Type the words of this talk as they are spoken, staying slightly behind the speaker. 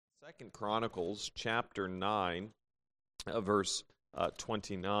Second Chronicles chapter 9, verse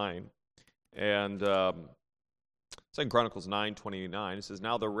 29. And 2 Chronicles 9:29, it says,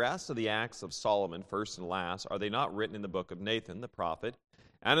 "Now the rest of the acts of Solomon, first and last, are they not written in the book of Nathan the prophet,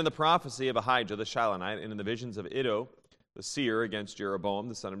 and in the prophecy of Ahijah the Shilonite, and in the visions of Iddo the seer against Jeroboam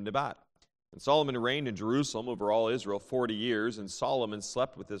the son of Nebat? And Solomon reigned in Jerusalem over all Israel 40 years, and Solomon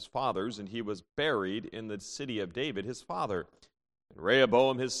slept with his fathers, and he was buried in the city of David his father. And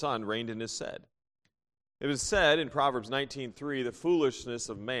Rehoboam his son reigned in his stead. It is said in Proverbs 19:3, the foolishness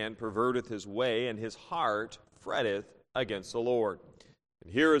of man perverteth his way, and his heart fretteth against the Lord."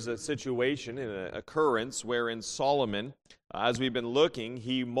 And here is a situation, an occurrence, wherein Solomon, as we've been looking,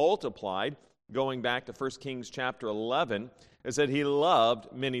 he multiplied, going back to 1 Kings chapter 11, it said he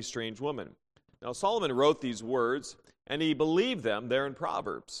loved many strange women. Now Solomon wrote these words, and he believed them there in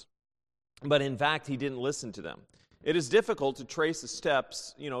Proverbs. But in fact, he didn't listen to them. It is difficult to trace the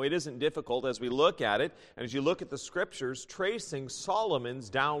steps. It isn't difficult as we look at it, and as you look at the Scriptures, tracing Solomon's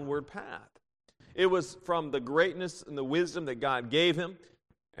downward path. It was from the greatness and the wisdom that God gave him,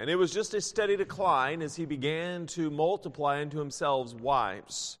 and it was just a steady decline as he began to multiply unto himself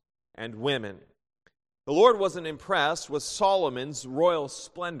wives and women. The Lord wasn't impressed with Solomon's royal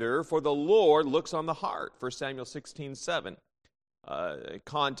splendor, for the Lord looks on the heart. 1 Samuel 16:7.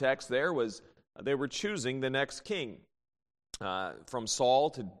 Context there was they were choosing the next king. From Saul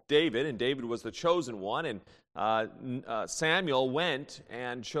to David, and David was the chosen one, and Samuel went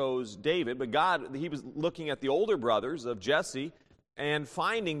and chose David, but he was looking at the older brothers of Jesse and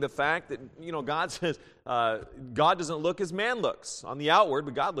finding the fact that, God says, God doesn't look as man looks on the outward,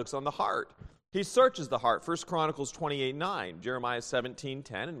 but God looks on the heart. He searches the heart. 1 Chronicles 28:9, Jeremiah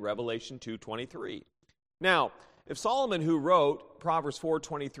 17:10, and Revelation 2:23. Now, if Solomon, who wrote Proverbs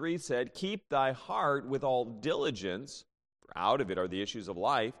 4:23, said, "Keep thy heart with all diligence, for out of it are the issues of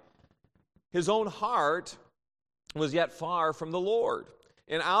life," his own heart was yet far from the Lord.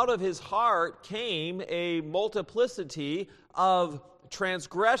 And out of his heart came a multiplicity of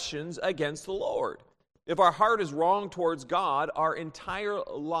transgressions against the Lord. If our heart is wrong towards God, our entire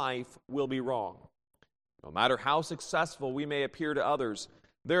life will be wrong. No matter how successful we may appear to others,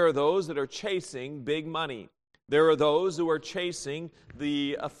 there are those that are chasing big money. There are those who are chasing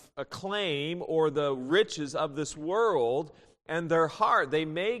the acclaim or the riches of this world, and their heart, they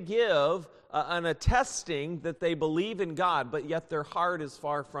may give an attesting that they believe in God, but yet their heart is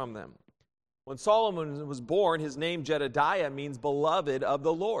far from them. When Solomon was born, his name Jedediah means beloved of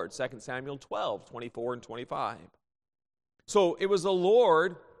the Lord, 2 Samuel 12:24 and 25. So it was the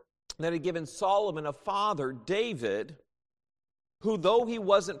Lord that had given Solomon a father, David, who, though he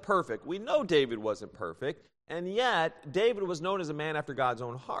wasn't perfect, we know David wasn't perfect, and yet David was known as a man after God's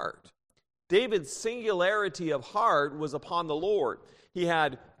own heart. David's singularity of heart was upon the Lord. He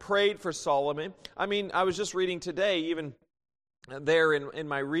had prayed for Solomon. I was just reading today, even there in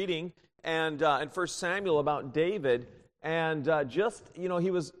my reading, and in 1 Samuel about David, and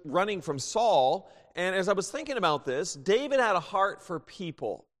he was running from Saul, and as I was thinking about this, David had a heart for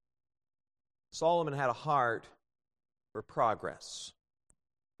people. Solomon had a heart for progress.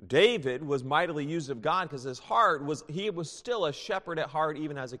 David was mightily used of God because he was still a shepherd at heart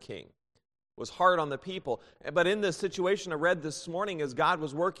even as a king. Was hard on the people. But in this situation I read this morning, as God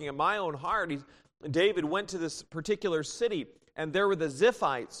was working in my own heart, David went to this particular city, and there were the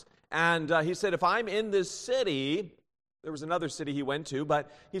Ziphites. And he said, if I'm in this city, there was another city he went to,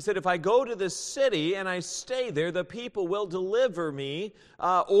 but he said, if I go to this city and I stay there, the people will deliver me.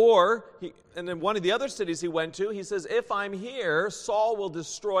 And then one of the other cities he went to, he says, if I'm here, Saul will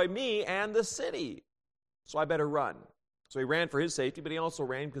destroy me and the city. So I better run. So he ran for his safety, but he also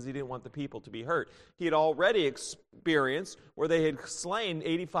ran because he didn't want the people to be hurt. He had already experienced where they had slain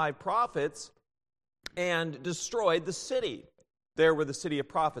 85 prophets and destroyed the city, there where the city of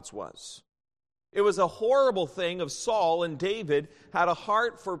prophets was. It was a horrible thing of Saul, and David had a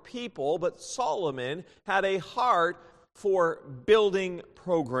heart for people, but Solomon had a heart for building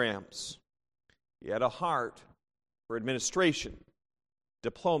programs. He had a heart for administration,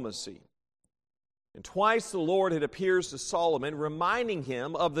 diplomacy. And twice the Lord had appeared to Solomon, reminding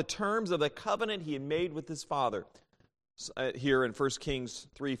him of the terms of the covenant he had made with his father. Here in 1 Kings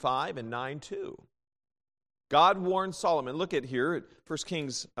 3:5 and 9:2. God warned Solomon. Look at here at 1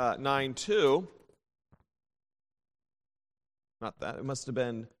 Kings 9:2. Not that. It must have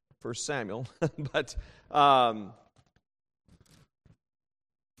been 1 Samuel. But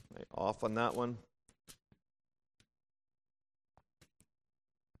off on that one.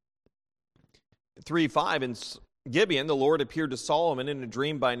 3:5, in Gibeon, the Lord appeared to Solomon in a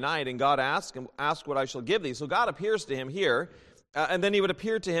dream by night, and God asked him, "Ask what I shall give thee." So God appears to him here, and then he would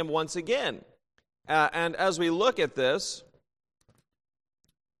appear to him once again. And as we look at this,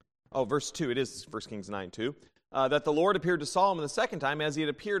 verse 2, it is 1 Kings 9:2, that the Lord appeared to Solomon the second time as he had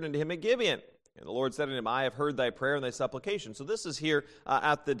appeared unto him at Gibeon. And the Lord said unto him, I have heard thy prayer and thy supplication. So this is here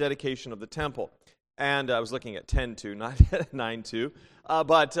at the dedication of the temple. And I was looking at 10:2, not 9:2.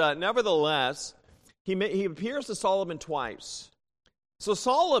 But nevertheless, he appears to Solomon twice. So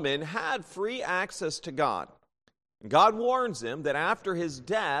Solomon had free access to God. And God warns him that after his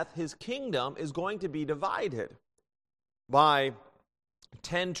death, his kingdom is going to be divided by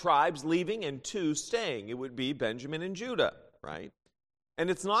 10 tribes leaving and 2 staying. It would be Benjamin and Judah, right? And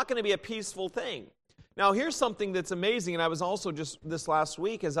it's not going to be a peaceful thing. Now, here's something that's amazing, and I was also just this last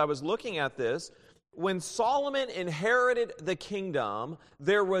week as I was looking at this. When Solomon inherited the kingdom,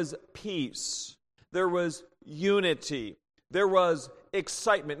 there was peace. There was unity. There was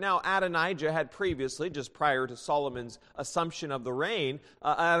excitement. Now, Adonijah had previously, just prior to Solomon's assumption of the reign,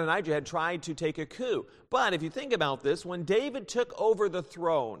 Adonijah had tried to take a coup. But if you think about this, when David took over the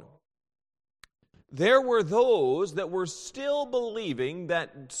throne, there were those that were still believing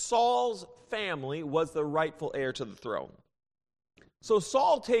that Saul's family was the rightful heir to the throne. So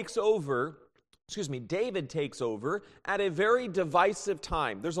David takes over at a very divisive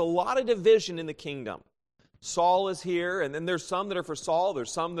time. There's a lot of division in the kingdom. Saul is here, and then there's some that are for Saul,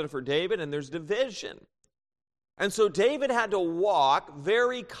 there's some that are for David, and there's division. And so David had to walk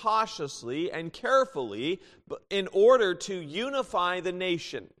very cautiously and carefully in order to unify the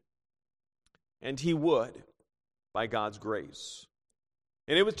nation. And he would, by God's grace.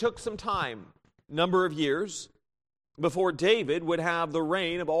 And it took some time, number of years, before David would have the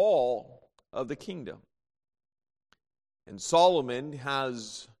reign of all of the kingdom. And Solomon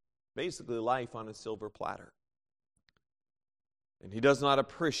has basically life on a silver platter. And he does not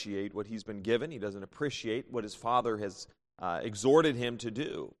appreciate what he's been given. He doesn't appreciate what his father has exhorted him to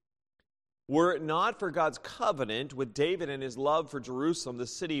do. Were it not for God's covenant with David and his love for Jerusalem, the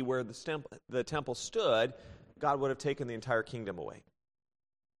city where the temple stood, God would have taken the entire kingdom away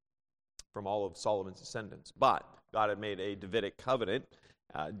from all of Solomon's descendants. But God had made a Davidic covenant,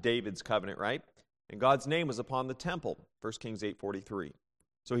 David's covenant, right? And God's name was upon the temple, 1 Kings 8:43.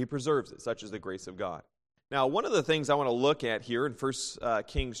 So he preserves it, such is the grace of God. Now, one of the things I want to look at here in 1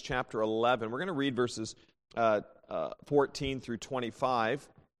 Kings chapter 11, we're going to read verses 14 through 25.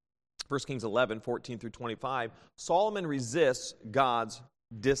 1 Kings 11, 14 through 25. Solomon resists God's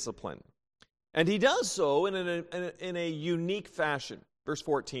discipline. And he does so in a unique fashion. Verse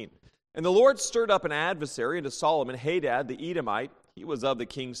 14. And the Lord stirred up an adversary unto Solomon, Hadad the Edomite. He was of the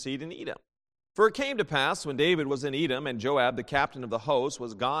king's seed in Edom. For it came to pass, when David was in Edom, and Joab, the captain of the host,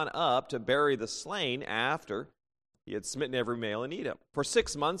 was gone up to bury the slain after he had smitten every male in Edom. For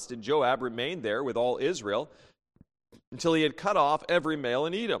 6 months did Joab remain there with all Israel, until he had cut off every male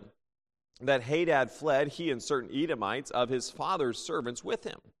in Edom. That Hadad fled, he and certain Edomites of his father's servants with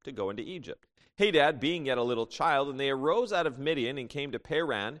him, to go into Egypt. Hadad being yet a little child, and they arose out of Midian, and came to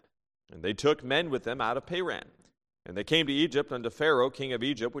Paran, and they took men with them out of Paran. And they came to Egypt unto Pharaoh, king of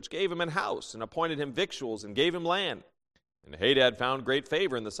Egypt, which gave him an house, and appointed him victuals, and gave him land. And Hadad found great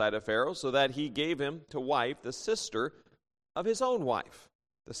favor in the sight of Pharaoh, so that he gave him to wife the sister of his own wife,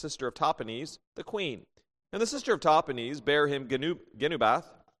 the sister of Tahpenes, the queen. And the sister of Tahpenes bare him Genubath,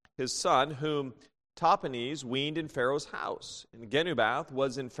 his son, whom Tahpenes weaned in Pharaoh's house. And Genubath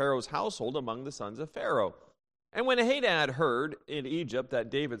was in Pharaoh's household among the sons of Pharaoh. And when Hadad heard in Egypt that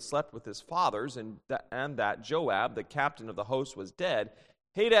David slept with his fathers, and that Joab, the captain of the host, was dead,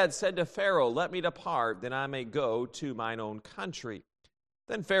 Hadad said to Pharaoh, Let me depart, that I may go to mine own country.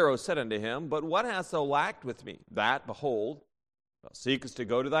 Then Pharaoh said unto him, But what hast thou lacked with me? That, behold, thou seekest to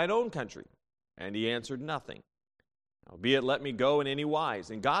go to thine own country. And he answered nothing. Albeit let me go in any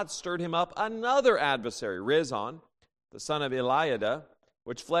wise. And God stirred him up another adversary, Rezon, the son of Eliada,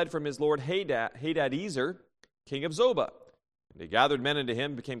 which fled from his lord Hadadezer, king of Zobah. And he gathered men unto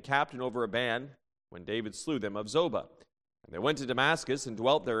him, became captain over a band, when David slew them of Zobah. And they went to Damascus, and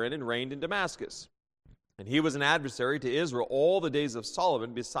dwelt therein, and reigned in Damascus. And he was an adversary to Israel all the days of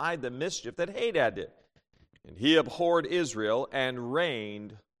Solomon, beside the mischief that Hadad did. And he abhorred Israel, and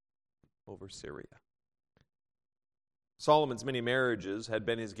reigned over Syria. Solomon's many marriages had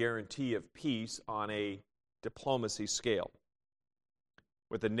been his guarantee of peace on a diplomacy scale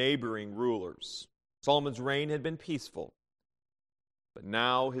with the neighboring rulers. Solomon's reign had been peaceful, but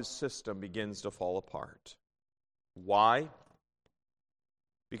now his system begins to fall apart. Why?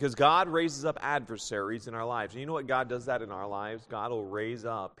 Because God raises up adversaries in our lives. And you know what God does that in our lives? God will raise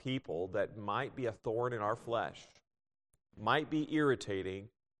up people that might be a thorn in our flesh, might be irritating,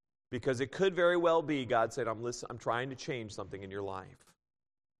 Because it could very well be God said, I'm trying to change something in your life.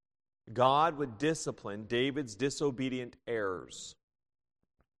 God would discipline David's disobedient heirs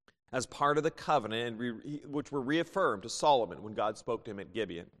as part of the covenant, which were reaffirmed to Solomon when God spoke to him at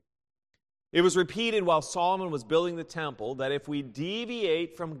Gibeon. It was repeated while Solomon was building the temple that if we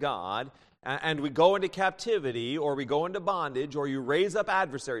deviate from God and we go into captivity or we go into bondage or you raise up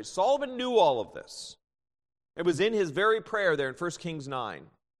adversaries, Solomon knew all of this. It was in his very prayer there in 1 Kings 9.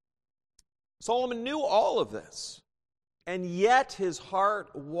 Solomon knew all of this, and yet his heart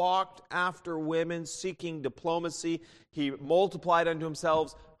walked after women seeking diplomacy. He multiplied unto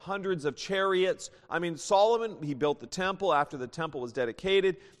himself hundreds of chariots. Solomon, he built the temple after the temple was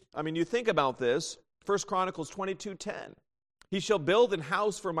dedicated. You think about this, 1 Chronicles 22:10. He shall build an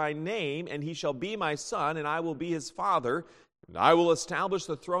house for my name, and he shall be my son, and I will be his father, and I will establish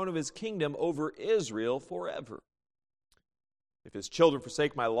the throne of his kingdom over Israel forever. If his children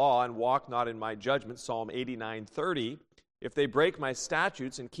forsake my law and walk not in my judgment, Psalm 89:30, if they break my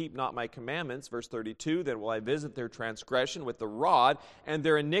statutes and keep not my commandments, verse 32, then will I visit their transgression with the rod and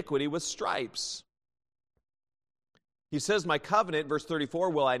their iniquity with stripes. He says, my covenant, verse 34,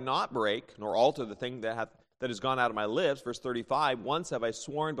 will I not break, nor alter the thing that has gone out of my lips. Verse 35, once have I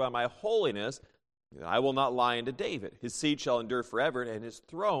sworn by my holiness that I will not lie unto David. His seed shall endure forever, and his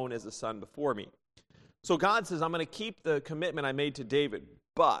throne as the sun before me. So God says, I'm going to keep the commitment I made to David,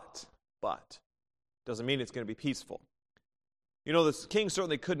 but, doesn't mean it's going to be peaceful. The king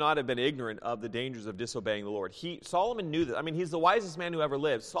certainly could not have been ignorant of the dangers of disobeying the Lord. Solomon knew that. He's the wisest man who ever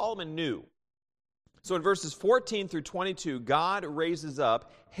lived. Solomon knew. So in verses 14 through 22, God raises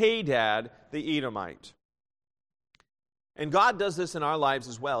up Hadad the Edomite. And God does this in our lives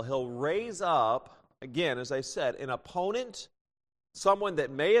as well. He'll raise up, again, as I said, an opponent, someone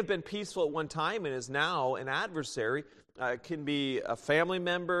that may have been peaceful at one time and is now an adversary. It can be a family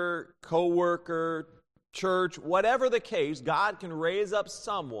member, co-worker, church, whatever the case. God can raise up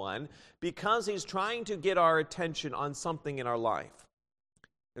someone because he's trying to get our attention on something in our life.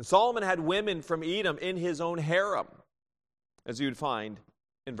 And Solomon had women from Edom in his own harem, as you would find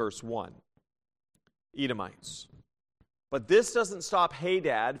in verse 1. Edomites. But this doesn't stop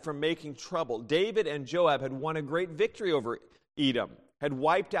Hadad from making trouble. David and Joab had won a great victory over Edom, had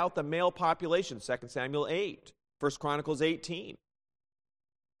wiped out the male population, 2 Samuel 8, 1 Chronicles 18.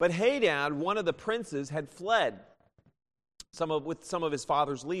 But Hadad, one of the princes, had fled with some of his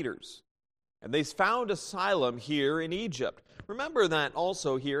father's leaders. And they found asylum here in Egypt. Remember that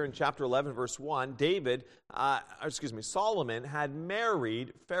also here in chapter 11, verse 1, Solomon had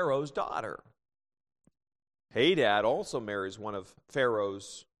married Pharaoh's daughter. Hadad also marries one of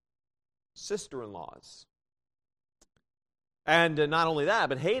Pharaoh's sister-in-laws. And not only that,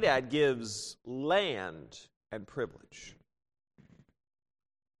 but Hadad gives land and privilege.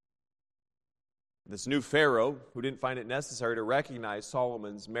 This new Pharaoh, who didn't find it necessary to recognize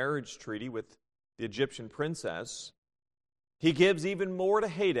Solomon's marriage treaty with the Egyptian princess, he gives even more to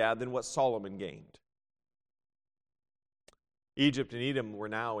Hadad than what Solomon gained. Egypt and Edom were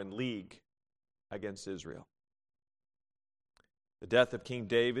now in league against Israel. The death of King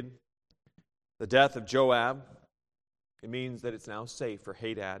David, the death of Joab, it means that it's now safe for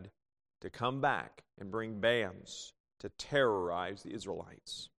Hadad to come back and bring bands to terrorize the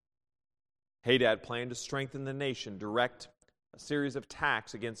Israelites. Hadad planned to strengthen the nation, direct a series of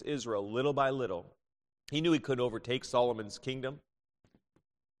attacks against Israel little by little. He knew he couldn't overtake Solomon's kingdom,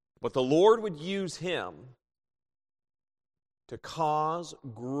 but the Lord would use him to cause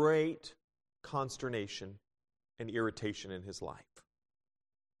great consternation and irritation in his life.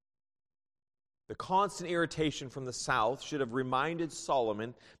 The constant irritation from the south should have reminded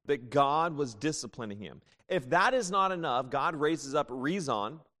Solomon that God was disciplining him. If that is not enough, God raises up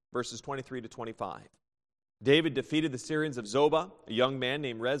Rezon, verses 23 to 25. David defeated the Syrians of Zobah. A young man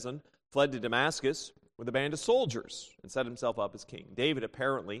named Rezon fled to Damascus with a band of soldiers and set himself up as king. David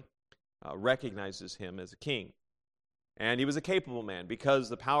apparently recognizes him as a king. And he was a capable man because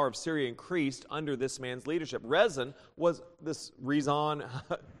the power of Syria increased under this man's leadership. Rezon was this Rezon,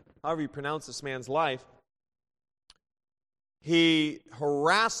 however you pronounce this man's life. He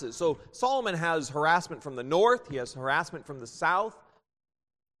harasses. So Solomon has harassment from the north. He has harassment from the south.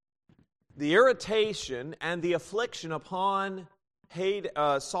 The irritation and the affliction upon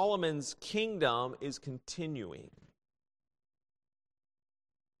Solomon's kingdom is continuing.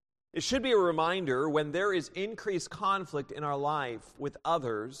 It should be a reminder when there is increased conflict in our life with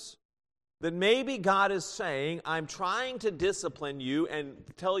others that maybe God is saying, I'm trying to discipline you and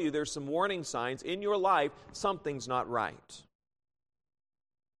tell you there's some warning signs in your life, something's not right.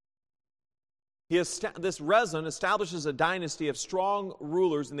 This Rezin establishes a dynasty of strong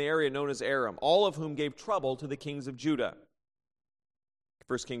rulers in the area known as Aram, all of whom gave trouble to the kings of Judah.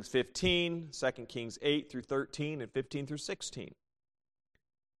 1 Kings 15, 2 Kings 8 through 13, and 15 through 16.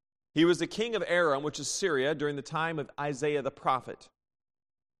 He was the king of Aram, which is Syria, during the time of Isaiah the prophet.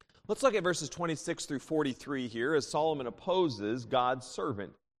 Let's look at verses 26 through 43 here as Solomon opposes God's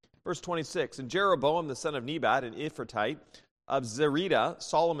servant. Verse 26, and Jeroboam the son of Nebat, an Ephratite, of Zerida,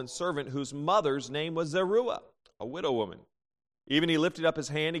 Solomon's servant, whose mother's name was Zeruiah, a widow woman. Even he lifted up his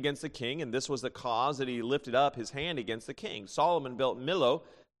hand against the king, and this was the cause that he lifted up his hand against the king. Solomon built Millo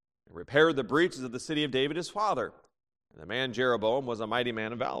and repaired the breaches of the city of David his father. And the man Jeroboam was a mighty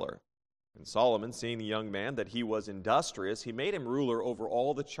man of valor. And Solomon, seeing the young man that he was industrious, he made him ruler over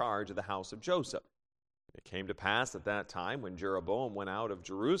all the charge of the house of Joseph. It came to pass at that time, when Jeroboam went out of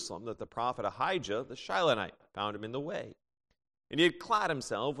Jerusalem, that the prophet Ahijah the Shilonite found him in the way. And he had clad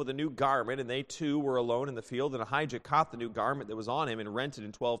himself with a new garment, and they two were alone in the field. And Ahijah caught the new garment that was on him and rent it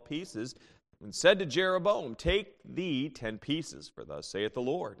in 12 pieces, and said to Jeroboam, take thee 10 pieces, for thus saith the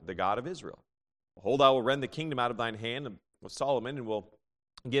Lord, the God of Israel. Behold, I will rend the kingdom out of thine hand with Solomon, and will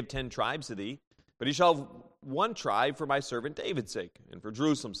give 10 tribes to thee. But he shall have 1 tribe for my servant David's sake, and for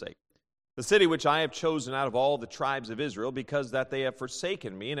Jerusalem's sake. The city which I have chosen out of all the tribes of Israel, because that they have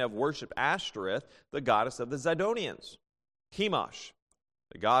forsaken me, and have worshipped Ashtoreth, the goddess of the Zidonians. Chemosh,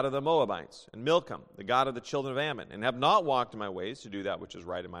 the god of the Moabites, and Milcom, the god of the children of Ammon, and have not walked in my ways to do that which is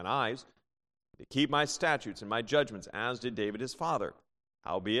right in mine eyes, to keep my statutes and my judgments, as did David his father.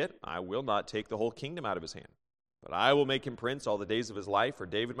 Howbeit, I will not take the whole kingdom out of his hand, but I will make him prince all the days of his life for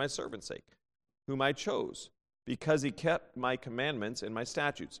David my servant's sake, whom I chose, because he kept my commandments and my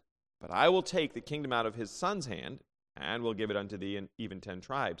statutes. But I will take the kingdom out of his son's hand, and will give it unto thee in even 10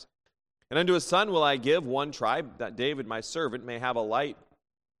 tribes. And unto his son will I give 1 tribe, that David my servant may have a light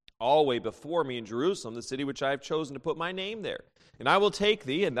always before me in Jerusalem, the city which I have chosen to put my name there. And I will take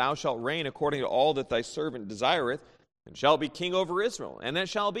thee, and thou shalt reign according to all that thy servant desireth, and shalt be king over Israel. And that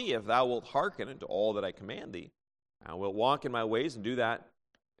shall be, if thou wilt hearken unto all that I command thee. Thou wilt walk in my ways, and do that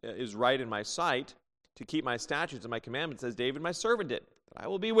is right in my sight, to keep my statutes and my commandments, as David my servant did. That I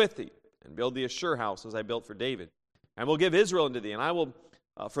will be with thee, and build thee a sure house, as I built for David. And will give Israel unto thee, and I will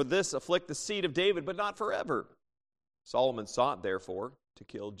for this afflict the seed of David, but not forever. Solomon sought, therefore, to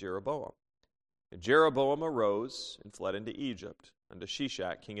kill Jeroboam. And Jeroboam arose and fled into Egypt, unto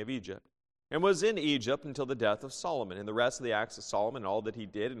Shishak, king of Egypt, and was in Egypt until the death of Solomon. And the rest of the acts of Solomon, and all that he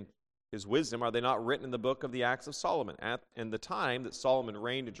did, and his wisdom, are they not written in the book of the acts of Solomon? And the time that Solomon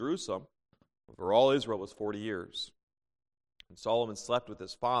reigned in Jerusalem over all Israel was 40 years. And Solomon slept with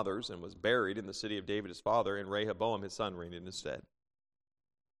his fathers, and was buried in the city of David his father, and Rehoboam his son reigned in his stead.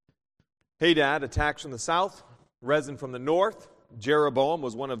 Hadad attacks from the south, Rezin from the north. Jeroboam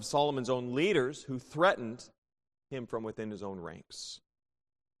was one of Solomon's own leaders who threatened him from within his own ranks.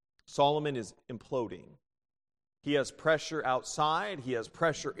 Solomon is imploding. He has pressure outside. He has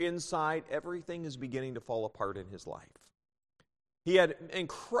pressure inside. Everything is beginning to fall apart in his life. He had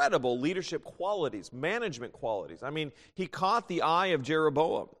incredible leadership qualities, management qualities. I mean, he caught the eye of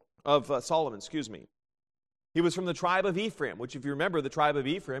Solomon. He was from the tribe of Ephraim, which, if you remember, the tribe of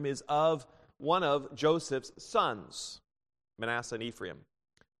Ephraim is of one of Joseph's sons, Manasseh and Ephraim.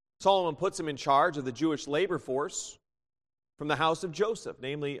 Solomon puts him in charge of the Jewish labor force from the house of Joseph,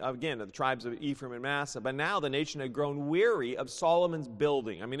 namely, again, the tribes of Ephraim and Manasseh. But now the nation had grown weary of Solomon's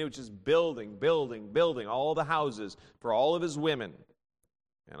building. I mean, it was just building all the houses for all of his women.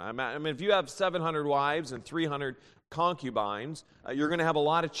 And I mean, if you have 700 wives and 300 concubines, you're going to have a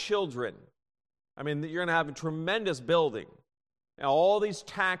lot of children. I mean, you're going to have a tremendous building. And all these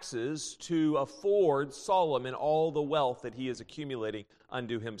taxes to afford Solomon all the wealth that he is accumulating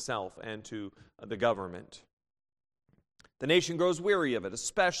unto himself and to the government. The nation grows weary of it,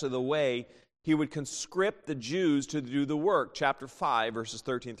 especially the way he would conscript the Jews to do the work. Chapter 5, verses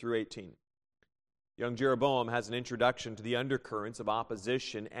 13 through 18. Young Jeroboam has an introduction to the undercurrents of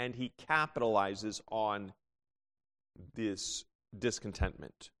opposition, and he capitalizes on this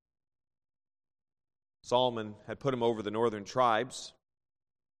discontentment. Solomon had put him over the northern tribes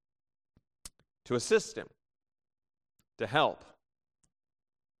to assist him, to help.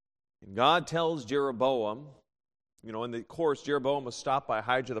 And God tells Jeroboam, in the course, Jeroboam was stopped by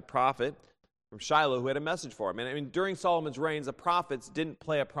Ahijah the prophet from Shiloh, who had a message for him. And I mean, during Solomon's reigns, the prophets didn't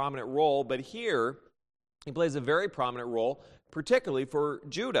play a prominent role, but here he plays a very prominent role, particularly for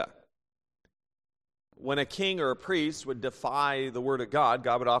Judah. When a king or a priest would defy the word of God,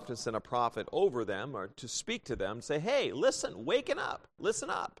 God would often send a prophet over them or to speak to them, say, hey, listen, waken up,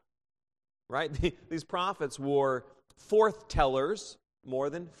 listen up. Right? These prophets were forth tellers more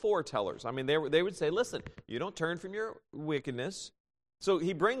than foretellers. I mean, they would say, listen, you don't turn from your wickedness. So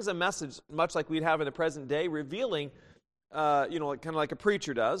he brings a message, much like we'd have in the present day, revealing, kind of like a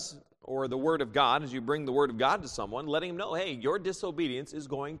preacher does, or the Word of God, as you bring the Word of God to someone, letting him know, hey, your disobedience is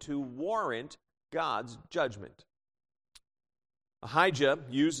going to warrant God's judgment. Ahijah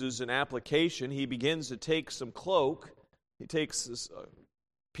uses an application. He begins to take some cloak. He takes this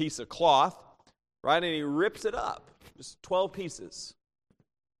piece of cloth, right, and he rips it up, just 12 pieces.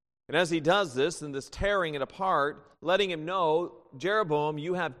 And as he does this, and this tearing it apart, letting him know, Jeroboam,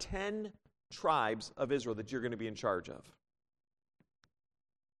 you have 10 tribes of Israel that you're going to be in charge of.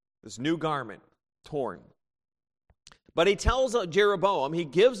 This new garment, torn. But he tells Jeroboam, he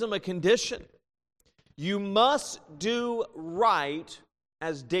gives him a condition. You must do right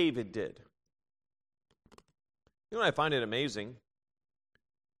as David did. You know, I find it amazing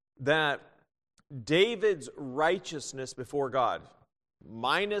that David's righteousness before God,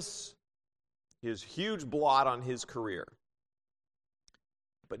 minus his huge blot on his career,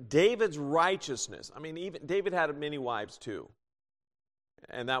 but David's righteousness, I mean, even David had many wives too,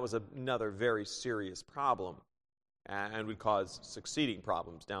 and that was another very serious problem, and would cause succeeding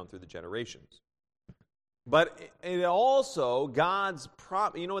problems down through the generations. But it also,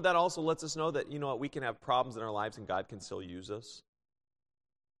 you know what that also lets us know? That, you know what, we can have problems in our lives and God can still use us.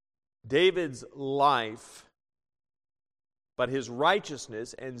 David's life, but his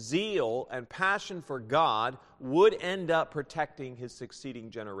righteousness and zeal and passion for God would end up protecting his succeeding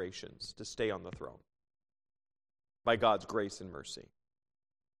generations to stay on the throne by God's grace and mercy.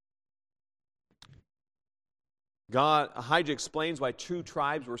 Ahijah explains why 2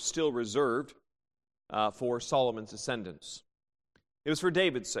 tribes were still reserved for Solomon's descendants. It was for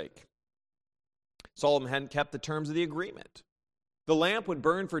David's sake. Solomon hadn't kept the terms of the agreement. The lamp would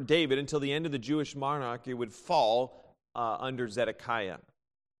burn for David until the end of the Jewish monarchy would fall under Zedekiah.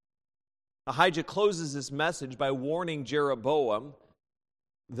 Ahijah closes this message by warning Jeroboam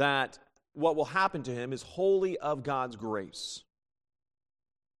that what will happen to him is wholly of God's grace.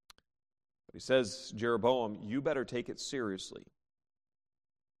 But he says, Jeroboam, you better take it seriously.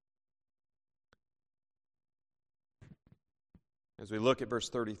 As we look at verse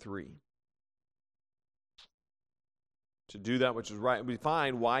 33, to do that which is right, we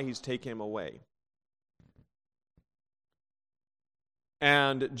find why he's taken him away.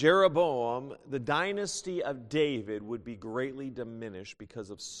 And Jeroboam, the dynasty of David, would be greatly diminished because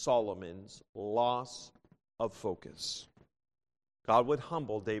of Solomon's loss of focus. God would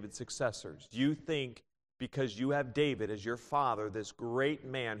humble David's successors. Do you think because you have David as your father, this great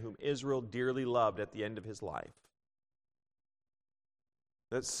man whom Israel dearly loved at the end of his life,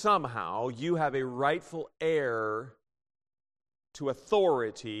 that somehow you have a rightful heir to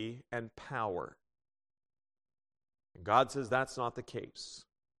authority and power? And God says that's not the case.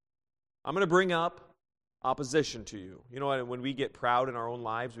 I'm going to bring up opposition to you. You know what? When we get proud in our own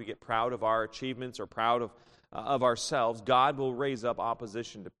lives, we get proud of our achievements or proud of ourselves, God will raise up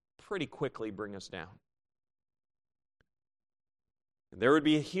opposition to pretty quickly bring us down. And there would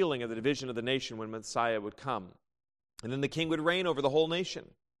be a healing of the division of the nation when Messiah would come. And then the king would reign over the whole nation.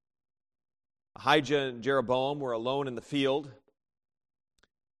 Ahijah and Jeroboam were alone in the field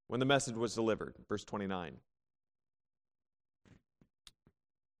when the message was delivered. Verse 29.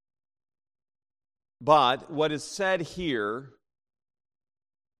 But what is said here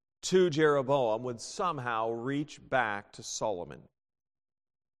to Jeroboam would somehow reach back to Solomon.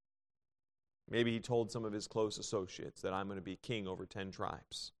 Maybe he told some of his close associates that I'm going to be king over 10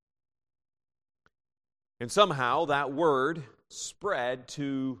 tribes. And somehow that word spread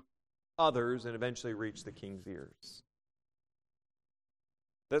to others and eventually reached the king's ears.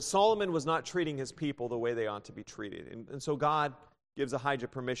 That Solomon was not treating his people the way they ought to be treated. And so God gives Ahijah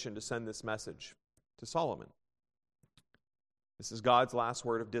permission to send this message to Solomon. This is God's last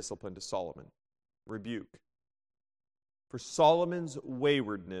word of discipline to Solomon. Rebuke. For Solomon's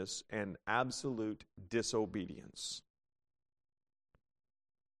waywardness and absolute disobedience.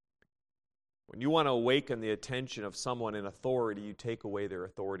 When you want to awaken the attention of someone in authority, you take away their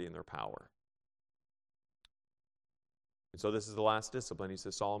authority and their power. And so this is the last discipline. He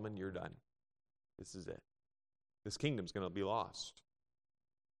says, Solomon, you're done. This is it. This kingdom's going to be lost.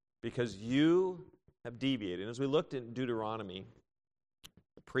 Because you have deviated. And as we looked in Deuteronomy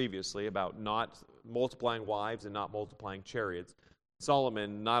previously about not multiplying wives and not multiplying chariots,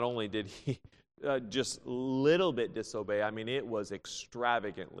 Solomon, not only did he just little bit disobey, I mean, it was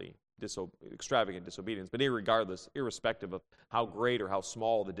extravagant disobedience. But irrespective of how great or how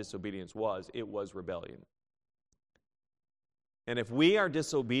small the disobedience was, it was rebellion. And if we are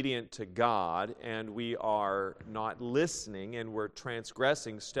disobedient to God and we are not listening and we're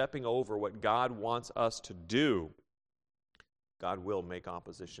transgressing, stepping over what God wants us to do, God will make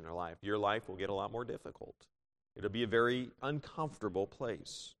opposition in our life. Your life will get a lot more difficult. It'll be a very uncomfortable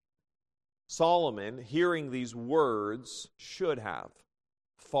place. Solomon, hearing these words, should have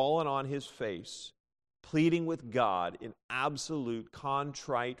fallen on his face, pleading with God in absolute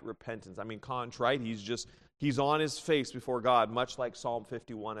contrite repentance. I mean, contrite, he's on his face before God, much like Psalm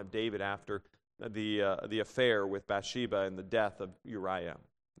 51 of David after the affair with Bathsheba and the death of Uriah,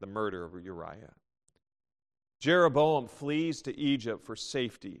 the murder of Uriah. Jeroboam flees to Egypt for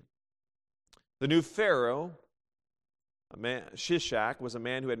safety. The new Pharaoh, Shishak, was a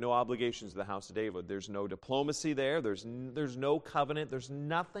man who had no obligations to the house of David. There's no diplomacy there. There's no covenant. There's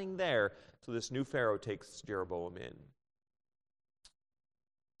nothing there. So this new Pharaoh takes Jeroboam in.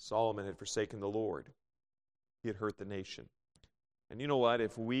 Solomon had forsaken the Lord. He had hurt the nation. And you know what?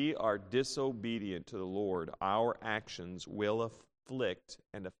 If we are disobedient to the Lord, our actions will afflict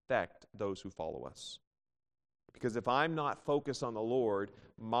and affect those who follow us. Because if I'm not focused on the Lord,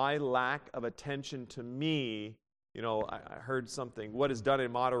 my lack of attention to me, I heard something, what is done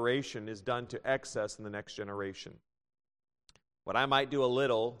in moderation is done to excess in the next generation. What I might do a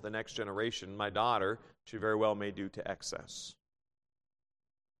little, the next generation, my daughter, she very well may do to excess.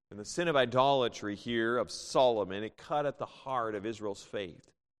 And the sin of idolatry here of Solomon, it cut at the heart of Israel's faith.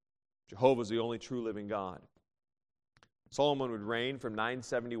 Jehovah is the only true living God. Solomon would reign from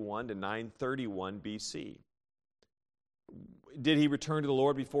 971 to 931 BC. Did he return to the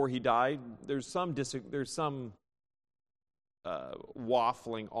Lord before he died? There's some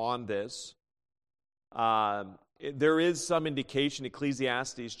waffling on this. There is some indication,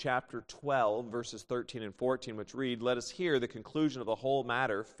 Ecclesiastes chapter 12, verses 13 and 14, which read, "Let us hear the conclusion of the whole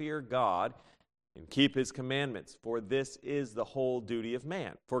matter. Fear God and keep his commandments, for this is the whole duty of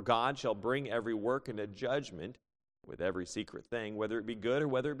man. For God shall bring every work into judgment with every secret thing, whether it be good or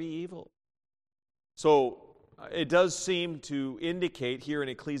whether it be evil." So it does seem to indicate here in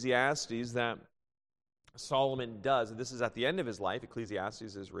Ecclesiastes that Solomon does, and this is at the end of his life,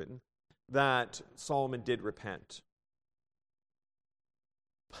 Ecclesiastes is written, that Solomon did repent.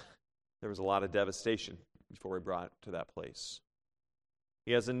 There was a lot of devastation before he brought to that place.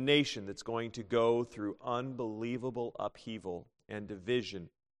 He has a nation that's going to go through unbelievable upheaval and division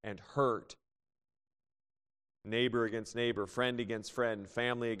and hurt. Neighbor against neighbor, friend against friend,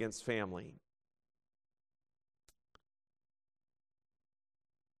 family against family.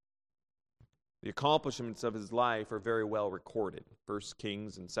 The accomplishments of his life are very well recorded, 1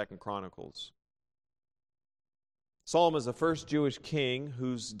 Kings and 2 Chronicles. Solomon is the first Jewish king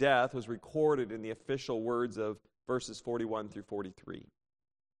whose death was recorded in the official words of verses 41 through 43.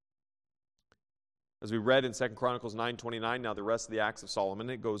 As we read in 2 Chronicles 9:29, now the rest of the acts of Solomon,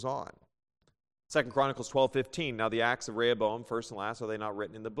 it goes on. 2 Chronicles 12:15, now the acts of Rehoboam, first and last, are they not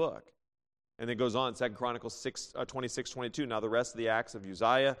written in the book? And it goes on, 2 Chronicles 26:22, now the rest of the acts of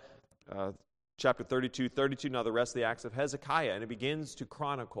Uzziah, chapter 32, now the rest of the acts of Hezekiah. And it begins to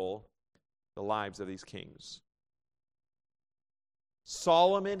chronicle the lives of these kings.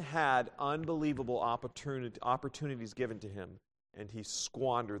 Solomon had unbelievable opportunities given to him, and he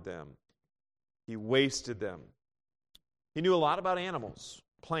squandered them. He wasted them. He knew a lot about animals,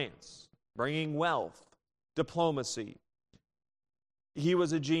 plants, bringing wealth, diplomacy. He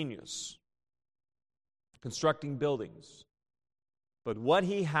was a genius, constructing buildings. But what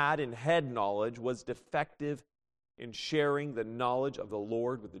he had in head knowledge was defective in sharing the knowledge of the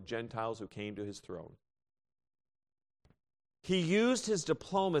Lord with the Gentiles who came to his throne. He used his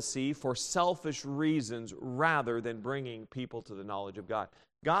diplomacy for selfish reasons rather than bringing people to the knowledge of God.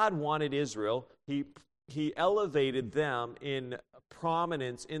 God wanted Israel. He elevated them in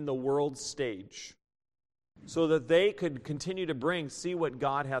prominence in the world stage so that they could continue to see what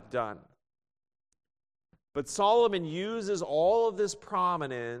God hath done. But Solomon uses all of this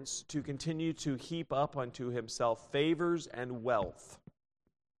prominence to continue to heap up unto himself favors and wealth.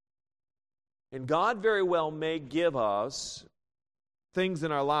 And God very well may give us things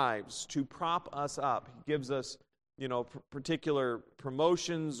in our lives to prop us up. He gives us, particular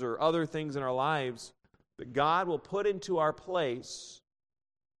promotions or other things in our lives that God will put into our place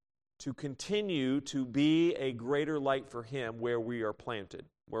to continue to be a greater light for Him where we are planted,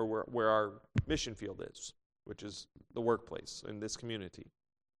 where our mission field is, which is the workplace in this community.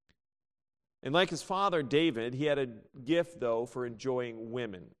 And like his father David, he had a gift, though, for enjoying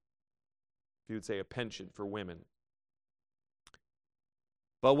women. If you would say a penchant for women.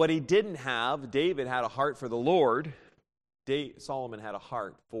 But what he didn't have, David had a heart for the Lord. Solomon had a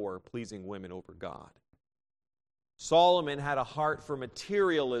heart for pleasing women over God. Solomon had a heart for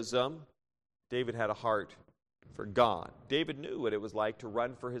materialism. David had a heart for God. David knew what it was like to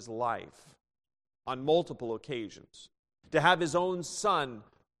run for his life on multiple occasions, to have his own son,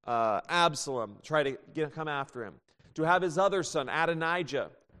 Absalom, try to come after him, to have his other son, Adonijah,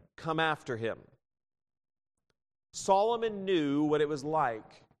 come after him. Solomon knew what it was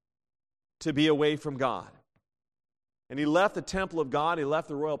like to be away from God. And he left the temple of God, he left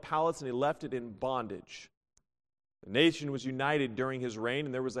the royal palace, and he left it in bondage. The nation was united during his reign,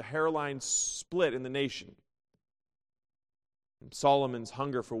 and there was a hairline split in the nation. And Solomon's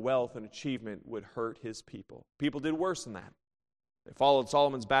hunger for wealth and achievement would hurt his people. People did worse than that. They followed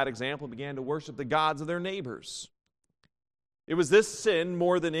Solomon's bad example and began to worship the gods of their neighbors. It was this sin,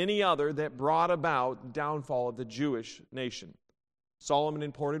 more than any other, that brought about the downfall of the Jewish nation. Solomon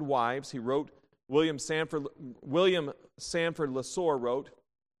imported wives. He wrote, William Sanford Lasore wrote,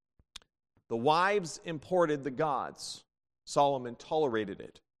 "The wives imported the gods. Solomon tolerated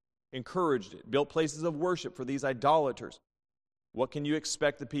it, encouraged it, built places of worship for these idolaters. What can you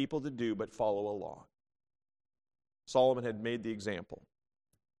expect the people to do but follow along?" Solomon had made the example.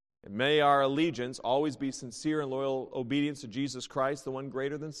 And may our allegiance always be sincere and loyal obedience to Jesus Christ, the one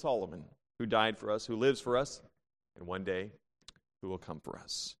greater than Solomon, who died for us, who lives for us, and one day who will come for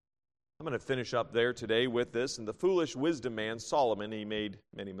us. I'm going to finish up there today with this. And the foolish wisdom man, Solomon, he made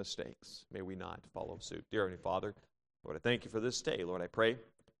many mistakes. May we not follow suit. Dear Heavenly Father, Lord, I thank you for this day. Lord, I pray,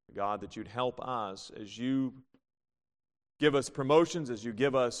 God, that you'd help us as you give us promotions, as you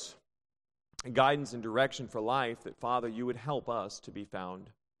give us guidance and direction for life, that, Father, you would help us to be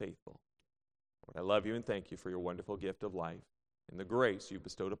found faithful. Lord, I love you and thank you for your wonderful gift of life and the grace you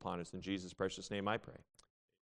bestowed upon us. In Jesus' precious name I pray.